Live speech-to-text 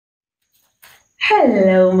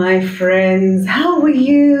Hello, my friends. How are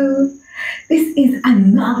you? This is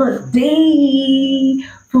another day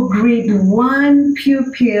for grade one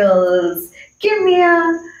pupils. Give me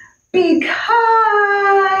a big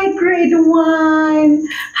hi, grade one.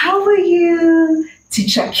 How are you?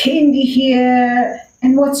 Teacher Candy here.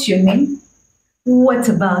 And what's your name? What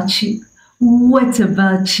about you? What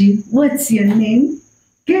about you? What's your name?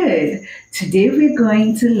 Good. Today we're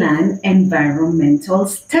going to learn environmental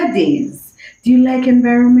studies. Do you like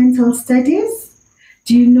environmental studies?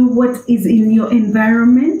 Do you know what is in your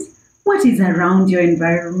environment? What is around your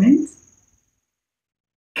environment?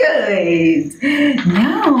 Good.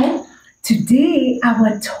 Now, today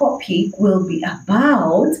our topic will be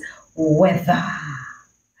about weather.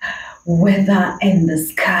 Weather and the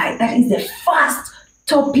sky. That is the first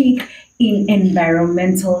topic in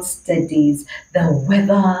environmental studies, the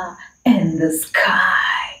weather and the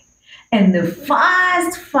sky. And the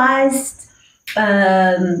first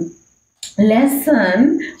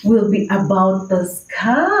lesson will be about the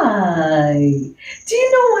sky. Do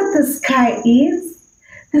you know what the sky is?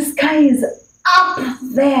 The sky is up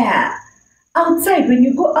there, outside. When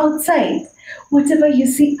you go outside, whatever you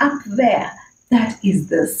see up there, that is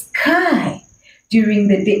the sky. During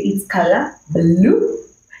the day, it's color blue,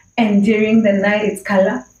 and during the night, it's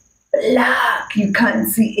color black. You can't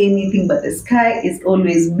see anything, but the sky is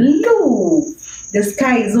always blue. The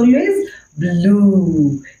sky is always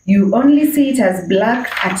blue. You only see it as black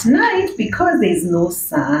at night because there's no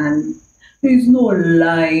sun. There's no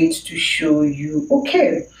light to show you.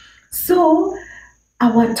 Okay, so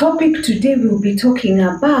our topic today will be talking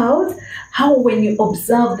about how when you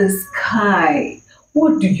observe the sky,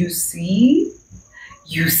 what do you see?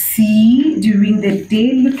 You see during the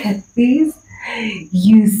day, look at this.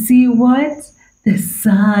 You see what? The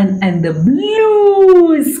sun and the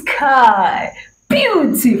blue sky.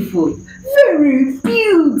 Beautiful, very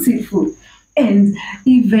beautiful. And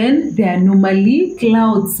even there are normally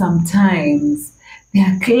clouds sometimes. There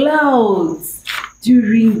are clouds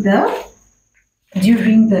during the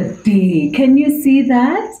day. Can you see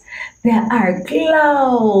that? There are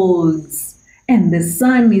clouds and the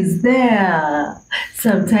sun is there.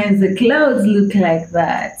 Sometimes the clouds look like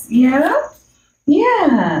that. Yeah?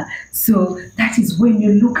 Yeah. So that is when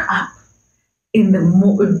you look up in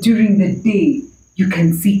during the day. You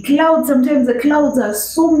can see clouds. Sometimes the clouds are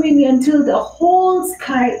so many until the whole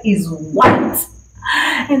sky is white.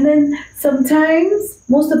 And then sometimes,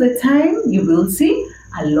 most of the time, you will see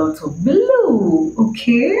a lot of blue.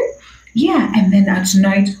 Okay? Yeah, and then at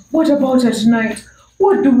night, what about at night?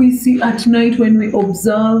 What do we see at night when we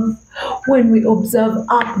observe? When we observe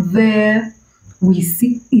up there, we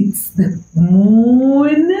see it's the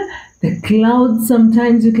moon, the clouds.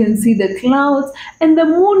 Sometimes you can see the clouds, and the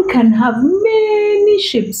moon can have many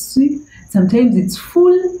shapes. See? Sometimes it's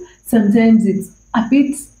full, sometimes it's a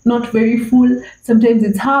bit not very full, sometimes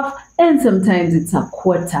it's half, and sometimes it's a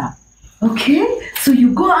quarter. Okay, so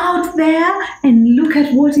you go out there and look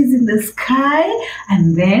at what is in the sky,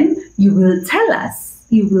 and then you will tell us.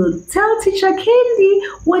 You will tell Teacher Candy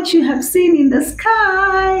what you have seen in the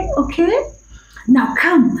sky. Okay, now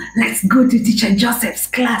come, let's go to Teacher Joseph's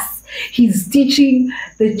class. He's teaching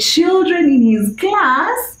the children in his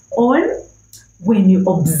class on when you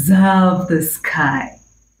observe the sky.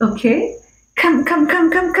 Okay, come.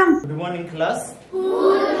 Good morning, class. Good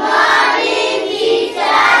morning,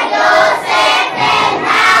 Teacher Joseph, and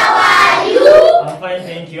how are you? I'm fine,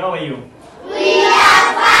 thank you. How are you? We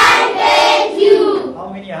are fine, thank you. How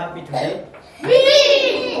many are happy today?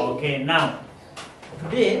 3. Okay, now,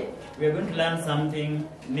 today we are going to learn something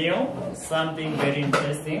new, something very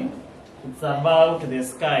interesting. It's about the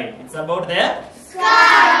sky. It's about the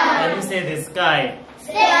Sky. Can you say the sky?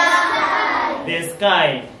 Sky. The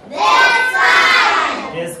sky. The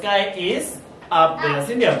sky. The sky is up there,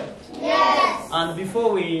 Cynthia. Yes. And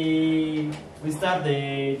before we start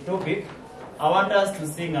the topic, I want us to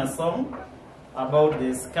sing a song about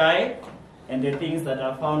the sky and the things that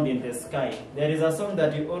are found in the sky. There is a song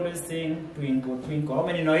that you always sing, Twinkle, Twinkle. How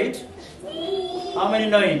many know it? How many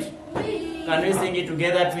know it? Can we sing it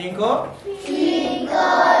together, Twinkle?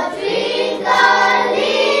 Twinkle, twinkle,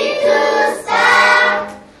 little star,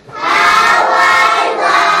 how I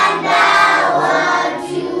wonder what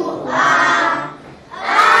you are.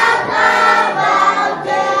 Up above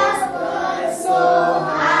the sky so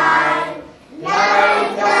high,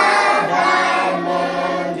 like a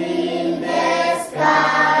diamond in the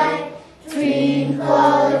sky.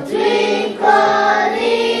 Twinkle, twinkle,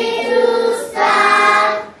 little star,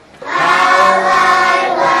 how I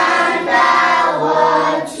wonder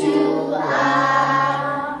what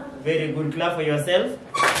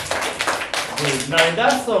Good. Now in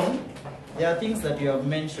that song, there are things that you have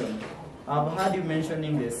mentioned. I've heard you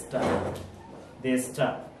mentioning the star. The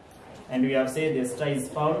star. And we have said the star is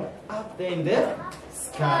found up there in the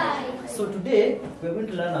sky. So today, we're going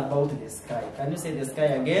to learn about the sky. Can you say the sky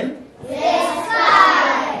again? The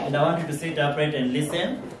sky. And I want you to sit upright and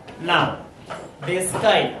listen. Now, the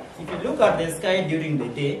sky. If you look at the sky during the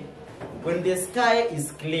day, when the sky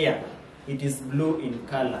is clear, it is blue in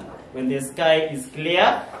color. When the sky is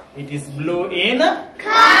clear, it is blue in color.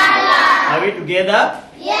 Are we together?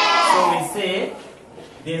 Yes. So we say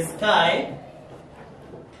the sky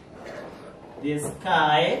is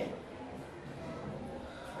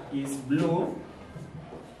blue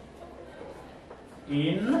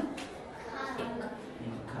in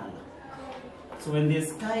color. So when the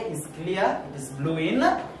sky is clear, it is blue in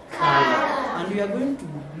color. And we are going to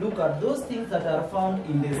look at those things that are found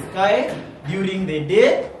in the sky during the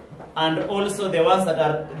day, and also the ones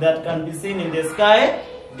that can be seen in the sky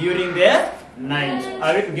during the night.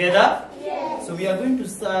 Are we together? Yes. So we are going to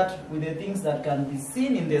start with the things that can be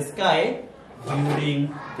seen in the sky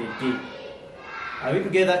during the day. Are we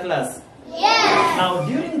together, class? Yes. Now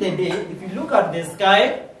during the day, if you look at the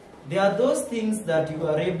sky, there are those things that you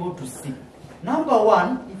are able to see. Number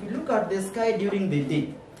one, if you look at the sky during the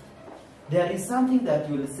day, there is something that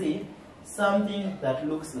you will see, something that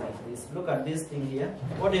looks like this. Look at this thing here.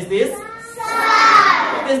 What is this? Sun.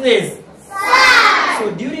 What is this? Sun.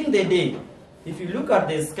 So during the day, if you look at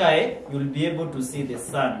the sky, you will be able to see the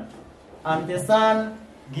sun. And the sun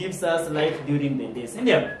gives us light during the day. See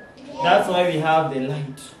there? That's why we have the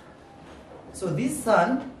light. So this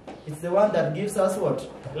sun is the one that gives us what?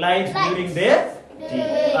 Light during the day.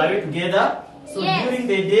 Are we together? So Yes. during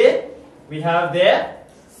the day, we have the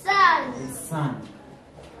Sun. sun.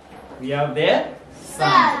 We have the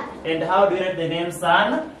sun. And how do you write the name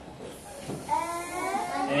sun?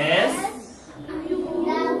 S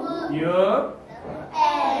U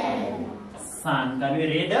sun. Can we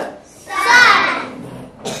read? Sun.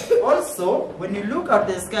 Also, when you look at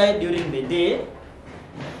the sky during the day,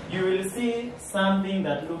 you will see something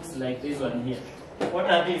that looks like this one here. What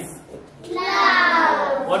are these?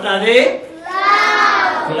 Cloud. What are they?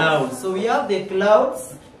 Cloud. Clouds. So we have the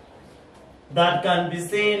clouds that can be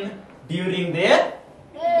seen during the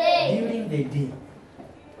day.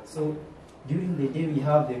 So during the day we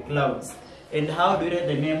have the clouds. And how do you write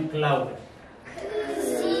the name cloud?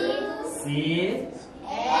 C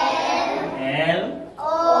L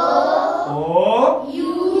O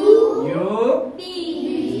U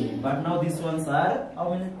B. But now these ones are, how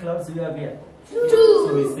many clouds do we have here? 2.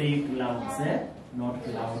 So we say clouds, not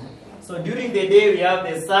cloud. So during the day we have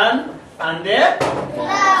the sun and the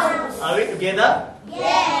Clouds. Are we together?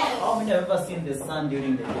 Yes. How many have ever seen the sun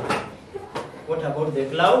during the day? What about the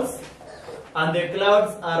clouds? And the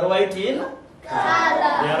clouds are white in? They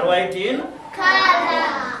Color. are white in?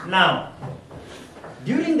 Color. Now,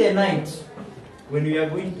 during the night, when you are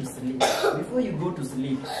going to sleep, before you go to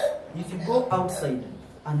sleep, if you go outside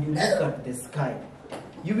and you look at the sky,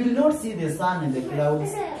 you will not see the sun and the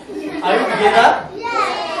clouds. Are we together?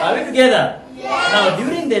 Yes. Are we together? Yes. Now,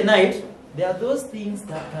 during the night, there are those things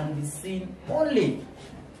that can be seen only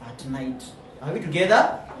at night. Are we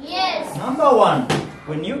together? Yes. Number one,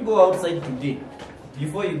 when you go outside today,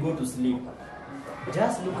 before you go to sleep,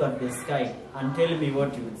 just look at the sky and tell me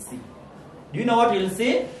what you will see. Do you know what you will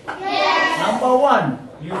see? Yes. Number one,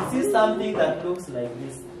 you will see something that looks like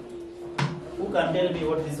this. Who can tell me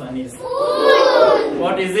what this one is? Moon.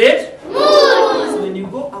 What is it? Moon. So when you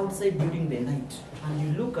go outside during the night and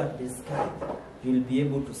you look at the sky, you will be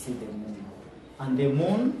able to see the moon. And the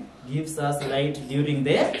moon gives us light during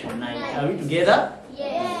the night. Are we together?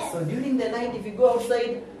 Yes. So during the night, if you go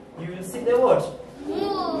outside, you will see the what?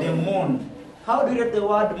 Moon. The moon. How do you write the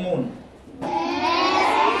word moon?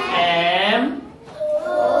 M.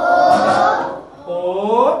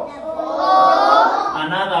 O.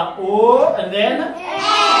 Another O, and then N.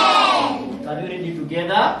 can we read it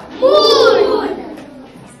together? Moon.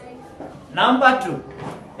 Number two.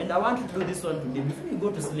 And I want you to do this one today. Before you go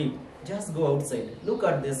to sleep, just go outside. Look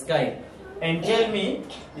at the sky and tell me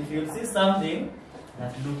if you see something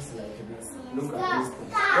that looks like this. Look at this thing.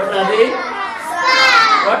 What are they?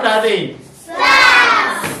 Star. What are they?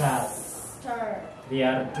 Star. Stars. Star. They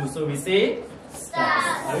are two. So we say stars.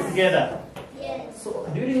 Are we together? Yes. So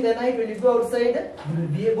during the night when you go outside, you will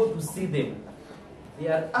be able to see them. They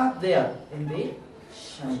are up there and they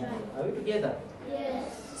shine. Are we together? Yes.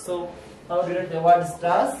 So how do you write the word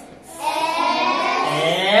stars?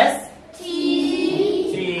 S. S T.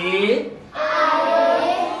 T I.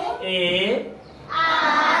 A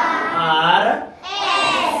R. R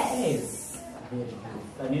S. S. Very good.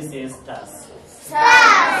 Can you we say stars?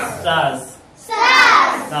 Stars. Stars.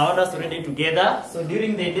 Stars. Now I want us to read it together. So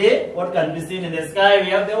during the day, what can be seen in the sky? We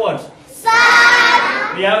have the what?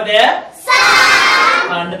 Sun. We have the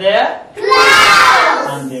Sun. and the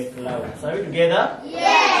Clouds. and the clouds. Are we together?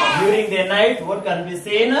 Yes. During the night, what can be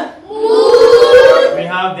seen? Moon. We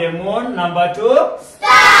have the moon. Number 2, Stars.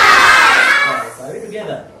 stars. Are we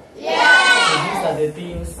together? Yes. So these are the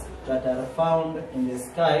things that are found in the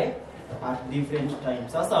sky at different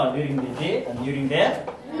times. That's how during the day and during the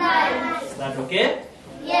Night. Is that okay?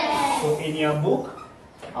 Yes. So in your book,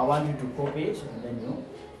 I want you to copy it and then you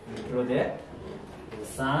draw the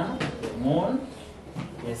sun, the moon,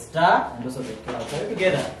 the star, and also the clouds. Are we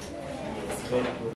together? Yes, very good.